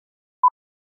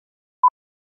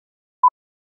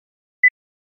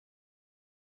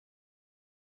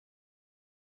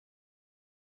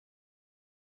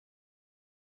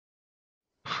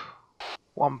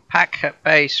One pack at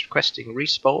base requesting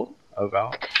respawn.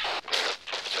 Over.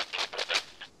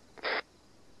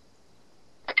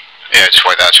 Yeah, just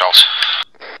wait there, Charles.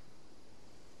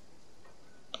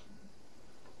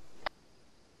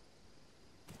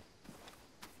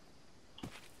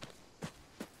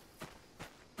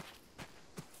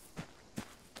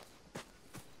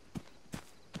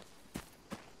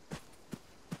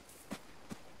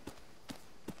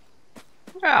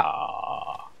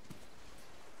 Ah.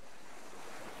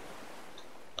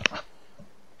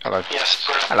 Hello. Yes.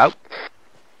 Hello.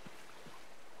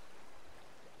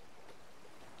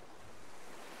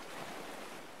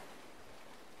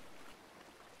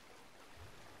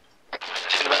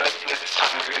 This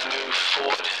time we're going to move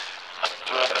forward up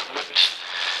the route.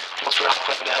 Once we're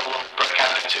halfway the hill, we'll break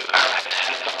out into Arrowhead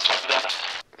and that's like that.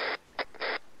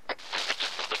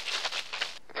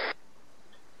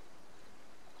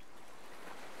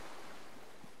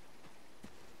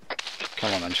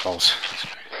 Come on then, Charles.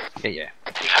 Yeah.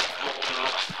 We've had more than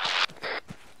enough.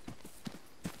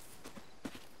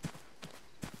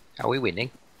 Are we winning?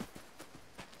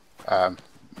 We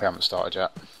haven't started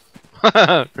yet.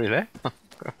 Really? Oh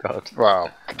god. Well,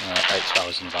 8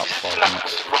 hours in about 5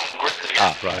 minutes.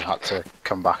 Ah, I right. had to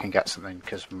come back and get something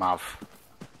because Mav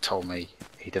told me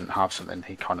he didn't have something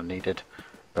he kind of needed,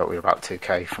 but we were about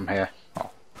 2k from here.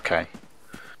 Oh, okay.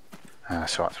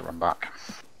 So I had to run back,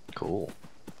 Cool.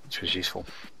 which was useful.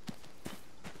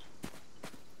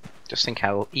 Just think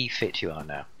how E-fit you are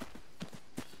now.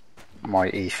 My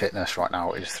e-fitness right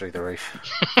now is through the roof.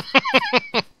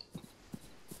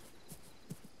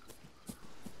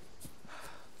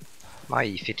 My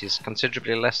E-fit is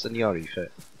considerably less than your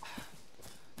E-fit.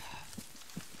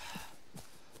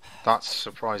 That's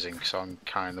surprising because I'm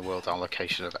carrying the world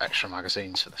allocation of extra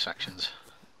magazines for the sections.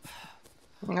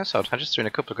 That's odd. I just threw in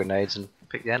a couple of grenades and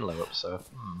picked the Enlo up, so...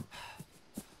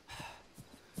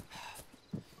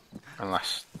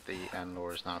 Unless the N-Law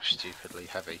is now stupidly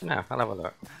heavy. No, I'll have a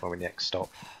look when we next stop.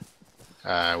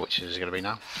 Which is going to be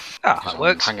now. Ah, 'cause that I'm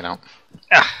works. hanging out.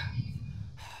 Ah.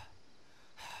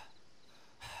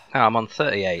 Oh, I'm on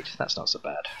 38. That's not so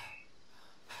bad.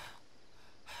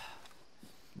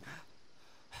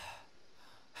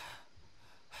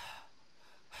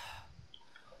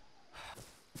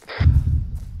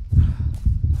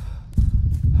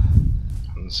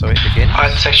 And so it begins.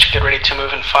 Alright, section, get ready to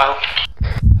move and file.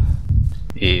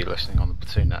 Are you listening on the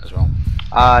platoon net as well?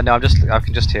 No, I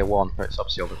can just hear one, but it's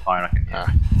obviously over fire. I can hear.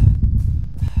 Ah.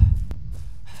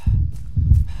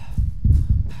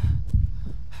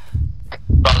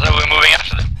 Right, so we're moving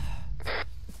after them.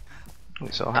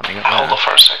 It's all happening up Hold there. off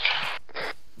for a sec.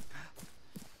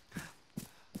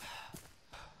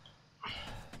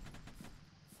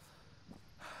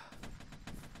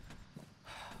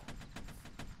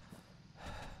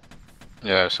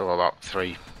 Yeah, so about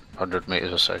 300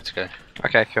 metres or so to go.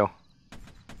 Okay, cool.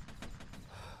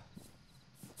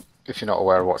 If you're not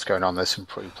aware of what's going on, there's some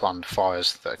pre-planned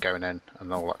fires that are going in,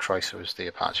 and all that tracer is the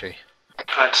Apache.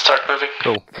 Alright, start moving.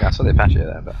 Cool. Yeah, I saw the Apache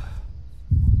there, but...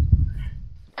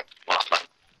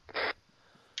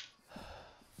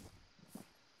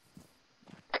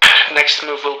 Next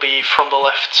move will be from the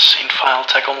left in file,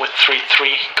 tag on with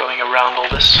 3-3, going around all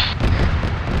this.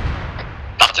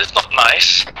 That is not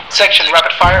nice. Section,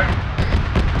 rapid fire.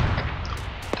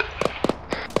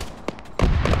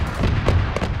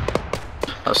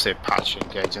 That's the Apache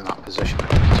engaged in that position.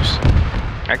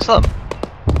 Excellent.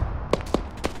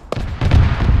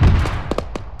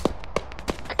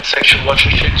 Section, watch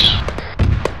and shoot.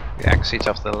 Yeah, I can see it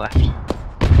off to the left.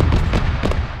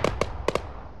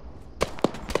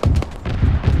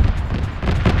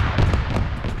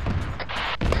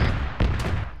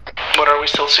 What are we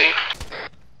still seeing?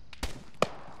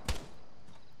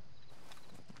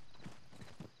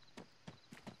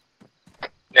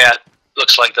 Yeah,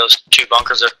 looks like those 2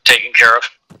 bunkers are taken care of.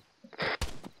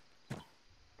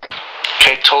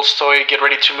 Okay, Tolstoy, get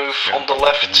ready to move on the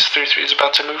left. 3-3 is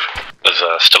about to move. There's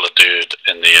still a dude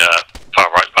in the far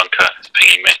right bunker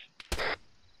pinging me.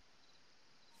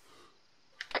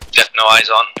 Yep, no eyes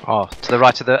on. Oh, to the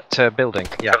right of the building.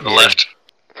 Yeah. From the left.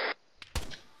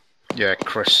 Yeah,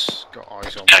 Chris got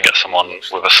eyes on. Can I get someone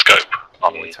with a scope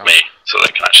on me Tower. so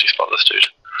they can actually spot this dude?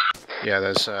 Yeah,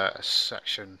 there's a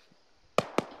section,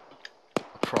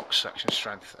 approx section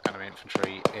strength enemy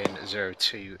infantry in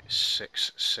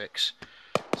 0266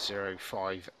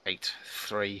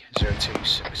 0583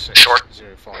 0266 Short.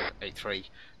 0583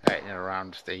 in and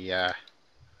around the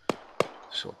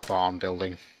sort of barn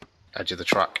building edge of the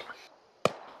track.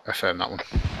 Affirm that one.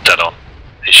 Dead on.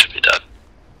 He should be dead.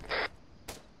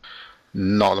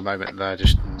 Not at the moment, they're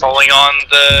just Falling on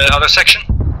the other section?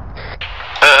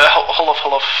 Hold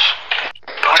hold off.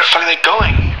 Where the fuck are they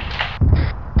going?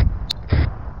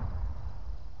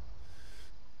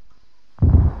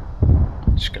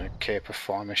 Just going to keep a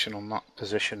fire mission on that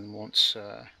position once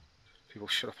people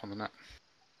shut up on the net.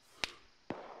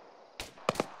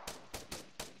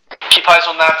 Keep eyes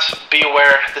on that. Be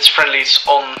aware there's friendlies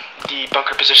on the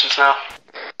bunker positions now.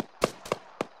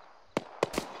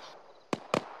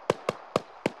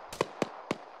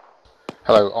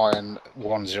 Hello, Iron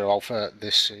 10 Alpha.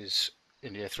 This is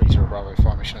India 30 Bravo.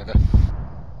 Fire mission over.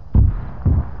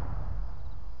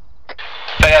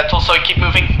 Also keep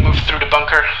moving. Move through the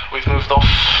bunker. We've moved off,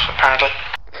 apparently.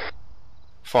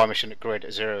 Fire mission at grid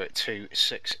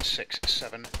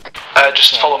 02667.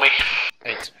 Just follow me.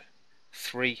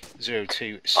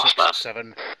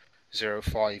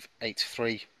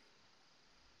 8302670583.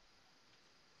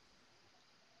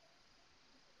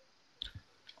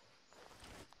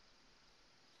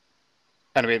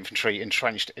 Enemy infantry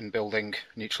entrenched in building.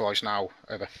 Neutralised now.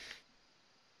 Over.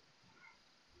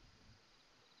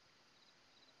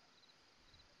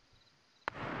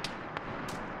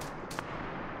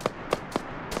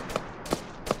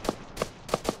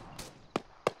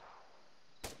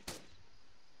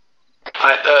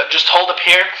 Just hold up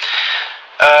here.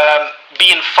 Be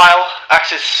in file,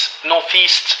 axis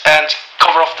northeast, and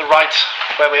cover off the right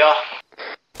where we are.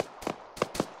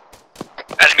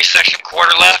 Enemy section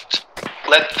quarter left.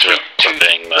 Let's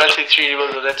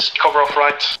cover off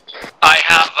right. I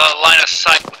have a line of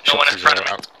sight with no one in front of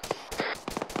me.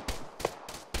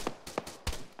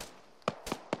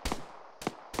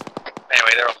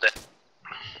 Anyway, they're up there.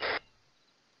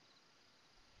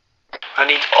 I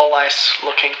need all eyes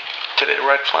looking to the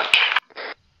right flank.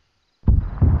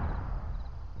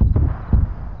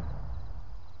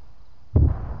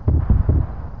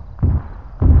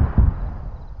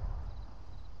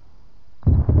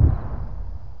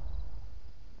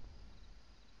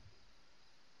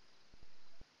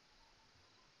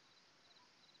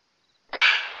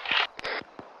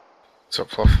 What's up,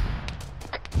 Fluff?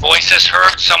 Voices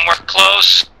heard somewhere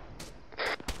close.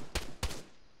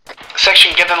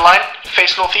 Section, get in line.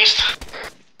 Face northeast.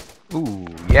 Ooh,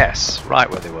 yes, right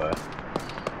where they were.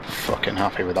 Fucking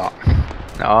happy with that.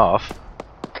 Now off.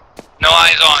 No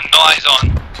eyes on, no eyes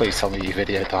on. Please tell me you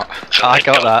videoed that. I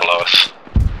got that. Below us.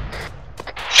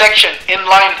 Section, in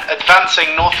line,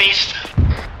 advancing northeast.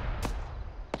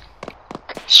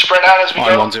 Spread out as we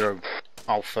go. 10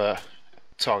 Alpha,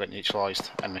 target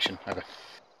neutralised, end mission, over.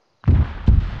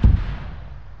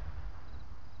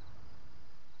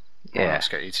 Yeah. Let's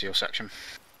get you to your section.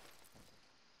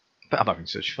 But I'm having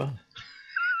such fun.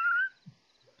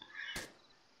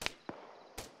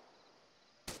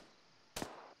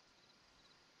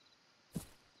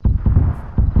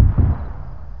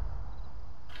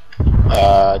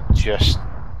 Just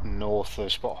north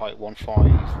of spot height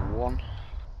 151.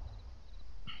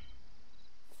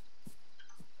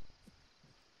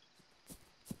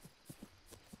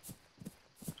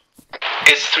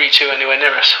 Is 3-2 anywhere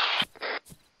near us?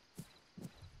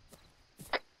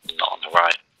 Not on the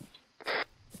right.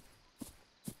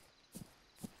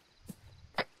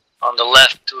 On the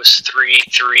left it was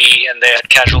 3-3 and they had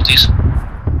casualties.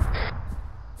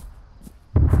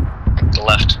 The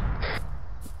left.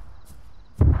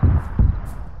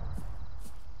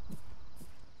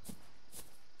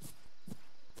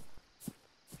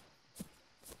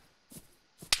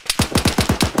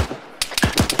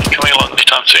 Coming along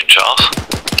anytime soon, Charles.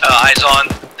 Eyes on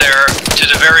there to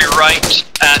the very right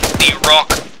at the rock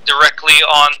directly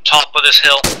on top of this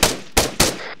hill.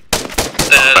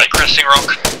 The cresting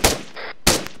rock.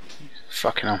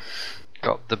 Fucking hell.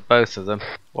 Got the both of them.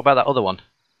 What about that other one?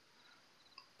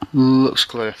 Looks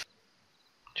clear.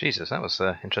 Jesus, that was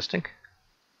interesting.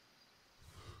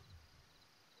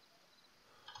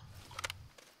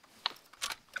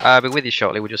 I'll be with you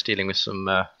shortly. We're just dealing with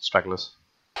some stragglers.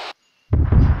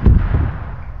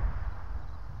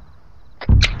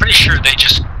 Pretty sure they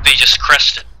just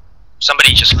crested.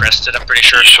 Somebody just crested, I'm pretty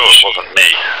sure. Sure it wasn't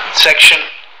me. Section,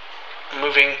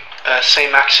 moving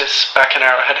same axis, back an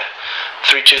arrow ahead.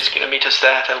 3-2 is going to meet us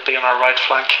there. They'll be on our right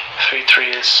flank.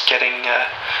 3-3 is getting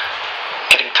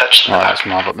touched. Right, that's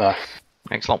Mav up there.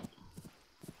 Excellent.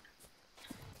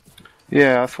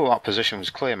 Yeah, I thought that position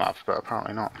was clear, Mav, but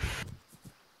apparently not.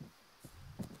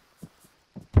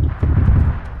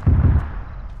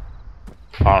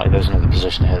 Apparently there's another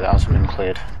position here that hasn't been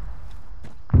cleared.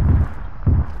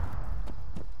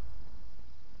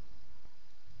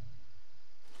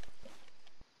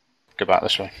 Go back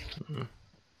this way.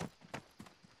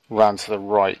 Round to the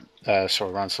right,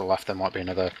 sorry, round to the left, there might be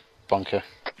another bunker.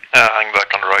 Hang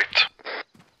back on the right.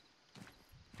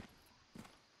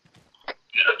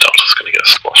 Yeah, Delta's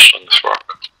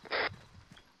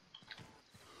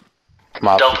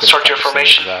Marv, Delta, start your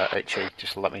formation. HE,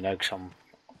 just let me know because I'm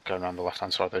going around the left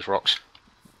hand side of those rocks.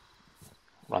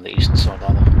 Around the eastern side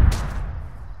rather.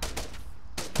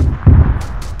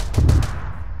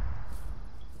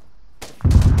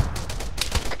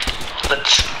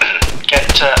 Let's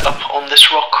get up on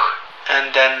this rock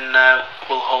and then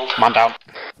we'll hold. Man down.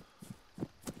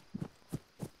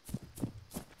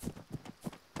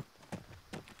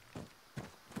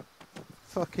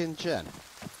 Fucking Jen.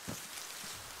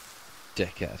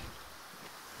 Dickhead.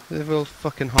 The real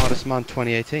fucking hardest man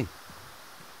 2018.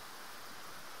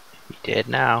 He did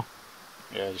now.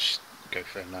 Yeah, just go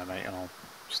for him there, mate, and I'll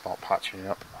start patching you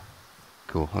up.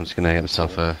 Cool, I'm just gonna get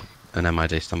myself an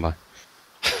MID standby.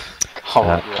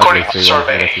 According to the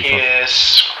survey, he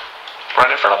is right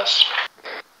in front of us.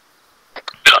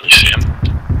 Can't you see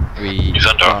him? He's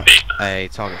under our feet. A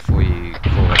target for you.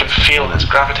 I can feel his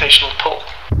gravitational pull.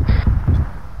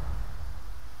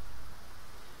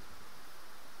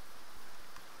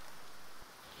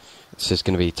 This is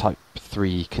going to be Type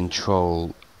 3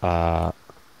 control bomber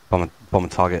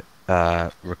target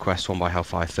request 1 by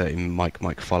Hellfire 30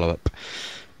 Mike follow up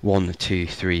 1 2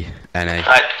 3 NA.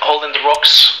 Alright, hold in the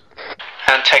rocks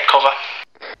and take cover.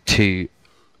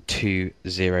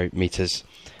 220 meters.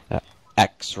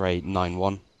 X-ray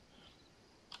 91.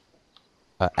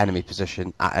 Enemy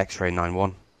position at X-ray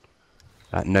 91.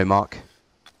 No mark.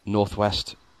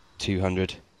 Northwest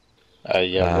 200.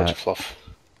 Yeah, Roger Fluff.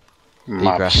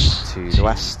 Egress to the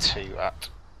west. 2 at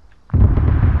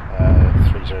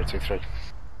 3023.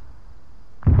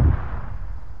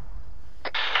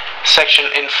 Section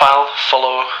in file,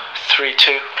 follow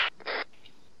 3-2.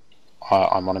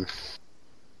 I'm on him.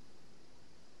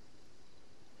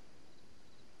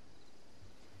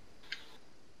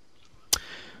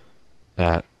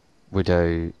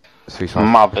 Widow 35.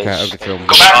 Mob Okay, is- overkill.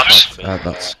 Go back.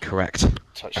 That's correct.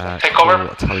 Take over.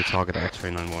 Call tally target at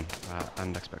X-ray 91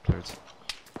 and expect loads.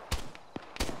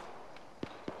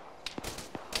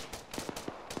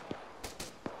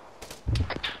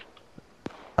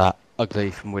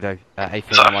 Ugly from Widow. A-thing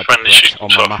on my friendly direct, shooting on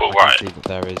my map circle, I right. can see that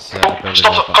there is a building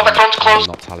stop, there, but combat rounds closed.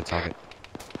 not tally target.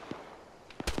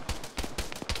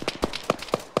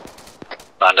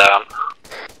 Man down.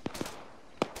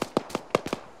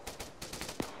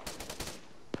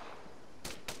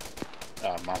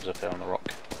 Mav's up here on the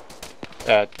rock.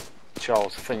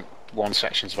 Charles, I think one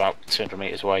section's about 200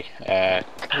 metres away. Let's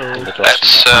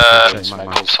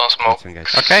some smoke.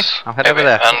 Okay, I'll head over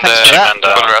there. And Thanks for that. man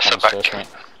down. We'll rest back.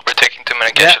 We're taking too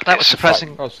many Yeah, casualties. that was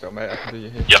surprising. Oh, still, mate, I can do you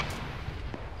here. Yeah.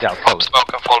 Yeah, Pop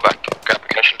smoke and fall back. Grab a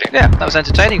casualty. yeah, that was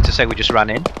entertaining to say we just ran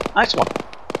in. Nice one.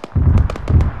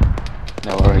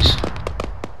 No worries.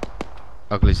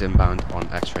 Ugly's inbound on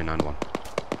X-ray 91.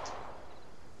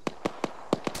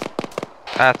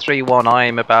 3-1,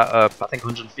 I'm about, I think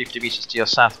 150 meters to your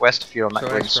southwest if you're on that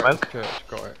green Extract smoke. Church,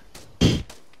 got it.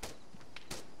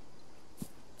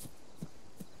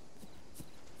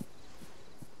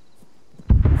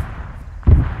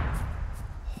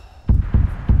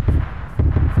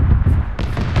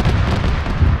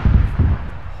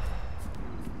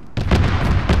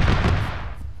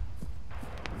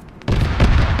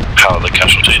 How are the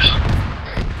casualties?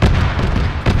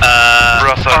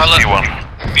 Farlow's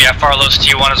T1. Yeah, Farlow's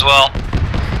T1 as well.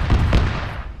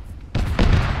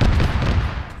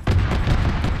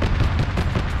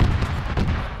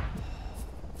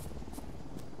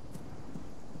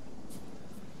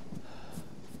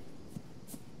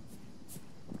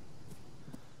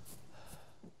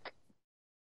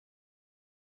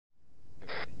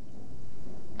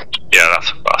 Yeah,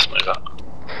 that's a fast move, that.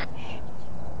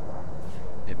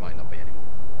 It might not be anymore.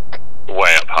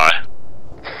 Way up high.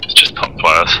 It's just top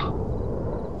players.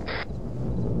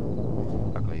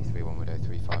 Ugly 3-1 Widow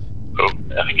 3-5. Oh,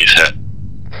 I think he's hit.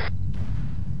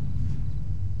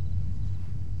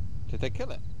 Did they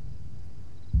kill it?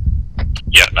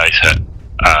 Yeah, no, he's hit.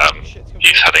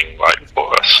 He's heading right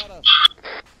for us.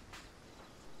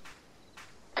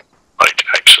 Like,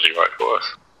 actually right for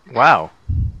us. Wow.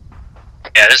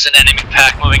 Yeah, there's an enemy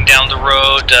pack moving down the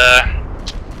road,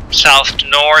 south to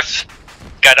north.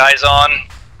 Got eyes on.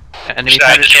 Enemy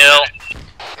Trying to parachute. kill.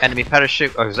 Enemy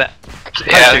parachute. Oh, is that?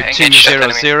 Yeah, Parachute engage that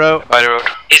 200. By the road.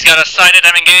 He's got us sighted,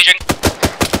 I'm engaging.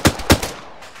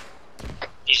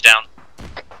 He's down.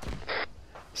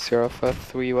 Sierra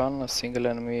 3-1, a single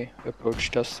enemy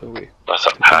approached us, so we That's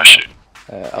a parachute.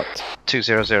 out.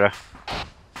 200.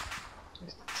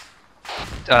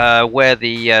 Where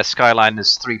the skyline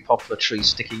has 3 poplar trees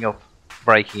sticking up,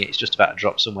 breaking it. It's just about to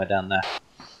drop somewhere down there.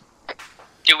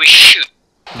 Do we shoot?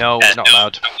 No, not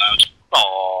allowed. Not allowed.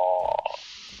 Aww.